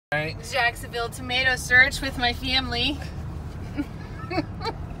Right. Jacksonville tomato search with my family.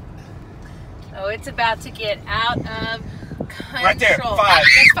 Oh, it's about to get out of control. Right there, 5.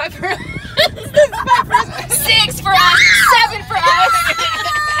 That's 5 for us. That's 5 for us. 6 for us. 7 for us.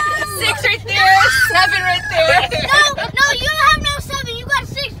 6 right there. 7 right there. No, you have no 7. You got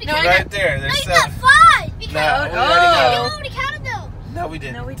 6. Because No, Right there. no, There's you 7. got 5. Because No, we you already already counted those. No, we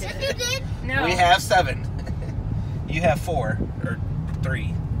didn't. No, we Yes, didn't. you did. No. We have 7. You have 4 or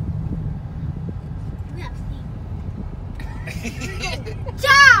 3. You have 3.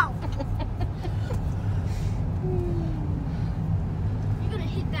 Down. You're gonna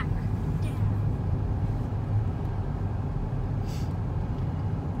hit back. Down.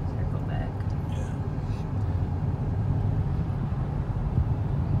 Circle back. Yeah.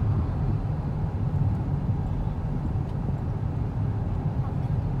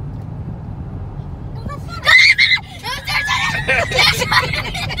 No, that's not.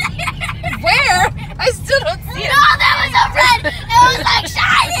 Where? I still don't see it. No, that was a red. It was like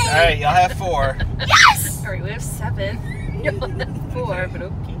shining. All right, y'all have 4. Yes. All right, we have 7. You'll have 4, but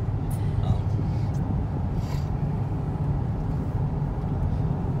okay.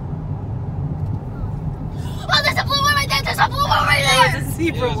 Oh, there's a blue one right there. There's a blue one right That there. was a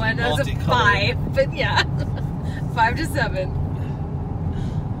zebra It was one. That was a multicolored. 5, but yeah. 5 to 7.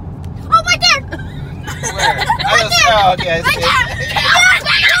 Oh, right there. Where? Oh, okay. I Right see there. it. Oh my God.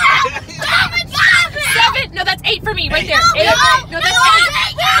 7. No, that's 8 for me right 8. there. 8. No, that's 8. No,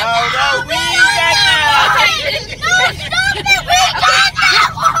 we got that. No, stop it. We got that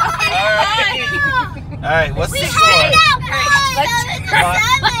one. All right, what's the We score? had that one. Alright, let's-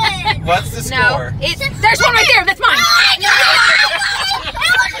 That was a 7. What's the score? There's one right there. That's mine.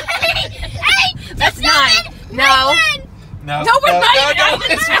 That's 9. No. No, No, we're not no,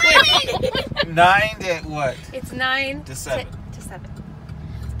 even. it's 9 to what? It's 9 To 7. To 7.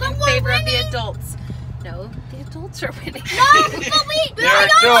 But In we're favor of the winning. adults. No, the adults are winning. No, but we. There are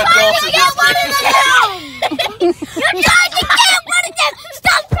no adults in this game. You're trying to get one of them.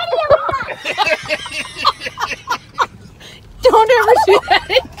 Stop putting Don't ever do that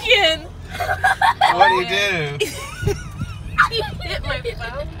again. What do you do? He hit my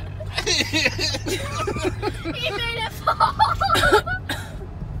phone. He made it fall.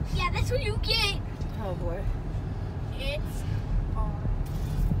 Yeah, that's what you get. Oh boy. It's No,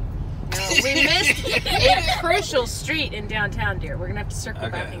 we missed a crucial street in downtown, dear. We're gonna have to circle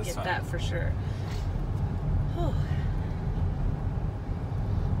Okay, back and that's get fine. that for sure. Oh,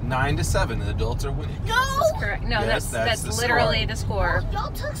 9 to 7. The adults are winning. no. that's correct. No, Yes, that's that's the literally score. the score.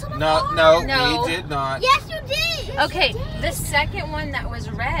 Y'all took some of No, mine. no, No. we did not. Yes, you did. Okay, the second one that was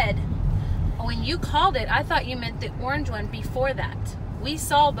red, when you called it, I thought you meant the orange one before that. We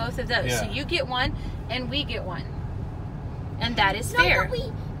saw both of those. So Yeah. you get one and we get one. And that is No, fair. but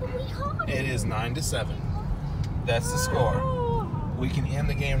we called It is 9 to 7. That's the score. We can end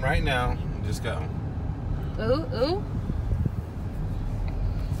the game right now. Just go. Ooh, ooh.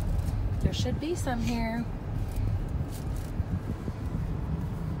 There should be some here.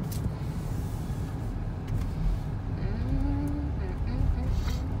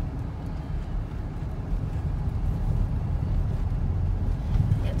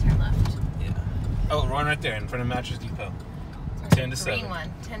 Yeah, turn left. Yeah. Oh, one right there in front of Mattress Depot. 10 to 7. Green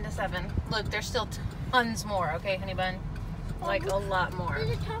one, 10 to 7. Look, there's still tons more, okay, honey bun? Like a lot more.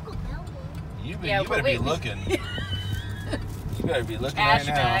 There's a Taco Bell one. You, Yeah, you better but be wait. looking. You better be looking right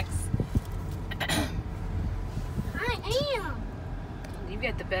now. Ashbacks. I am. You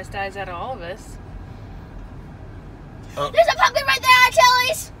got the best eyes out of all of us. Oh, There's a pumpkin right there at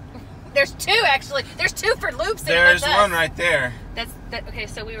Chili's. There's 2 actually. There's 2 for loops. there's and that's one us. right there. That's that. Okay,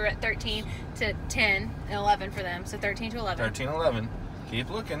 so we were at 13 to 10 and 11 for them. So 13 to 11. 13, 11. Keep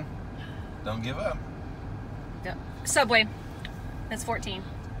looking. Don't give up. Yep. Subway. That's 14.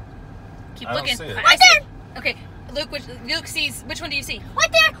 Keep I don't looking. see it. I Right see. there. Okay, Luke sees. Which one do you see?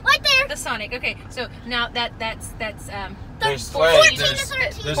 Right there. Right there. The Sonic. Okay, so now that's There's 14 to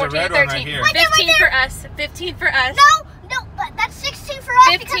 13. There's 14 a red to one 13. right here. Right there, 15 right for us. 15 for us. No, but that's 16 for us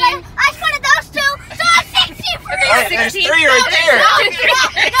 15. because I spotted those 2, so it's 16 for Okay, us. Alright, there's 16. 3 right there. No,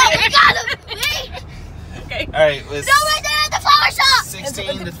 we got them. Wait. Okay. All right, it was No, right there at the flower shop.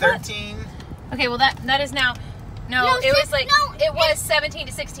 16 to 13. Okay, well that is now. No, No, it was sis- like no, it was 17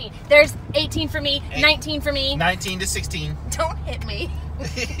 to 16. There's 18 for me, 19 for me. 19 to 16. Don't hit me.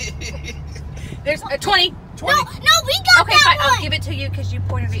 There's 20. 20. No, we got Okay, that fine. one. I'll give it to you because you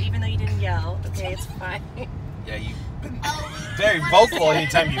pointed it even though you didn't yell. Okay, it's fine. Yeah, you've been very vocal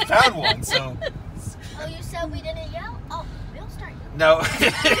anytime you found one, so. Oh, you said we didn't yell? Oh, we'll start. No.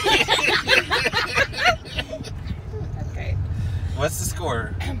 Okay. What's the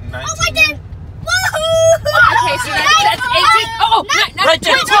score? 19? Oh, I did. Woohoo! Okay, so that's 18. Oh, not Right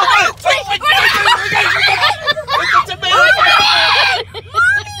there. 22.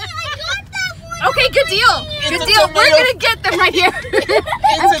 Okay, good deal. Good deal. We're gonna get them right here. I'm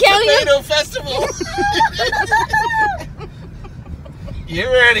It's a counting them. tomato festival.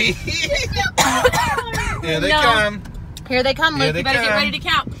 You ready? Here they come. Here they come, Here Luke. they You better get come. ready to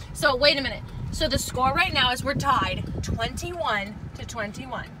count. So wait a minute. So the score right now is we're tied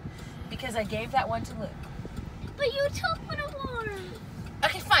 21-21 because I gave that one to Luke. But you took one of ours.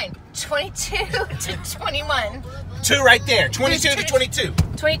 Okay, fine. 22-21. 2 right there. 22 to 22.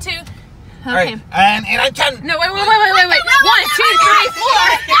 22. Okay. All right. And I'm counting. No, wait. 1,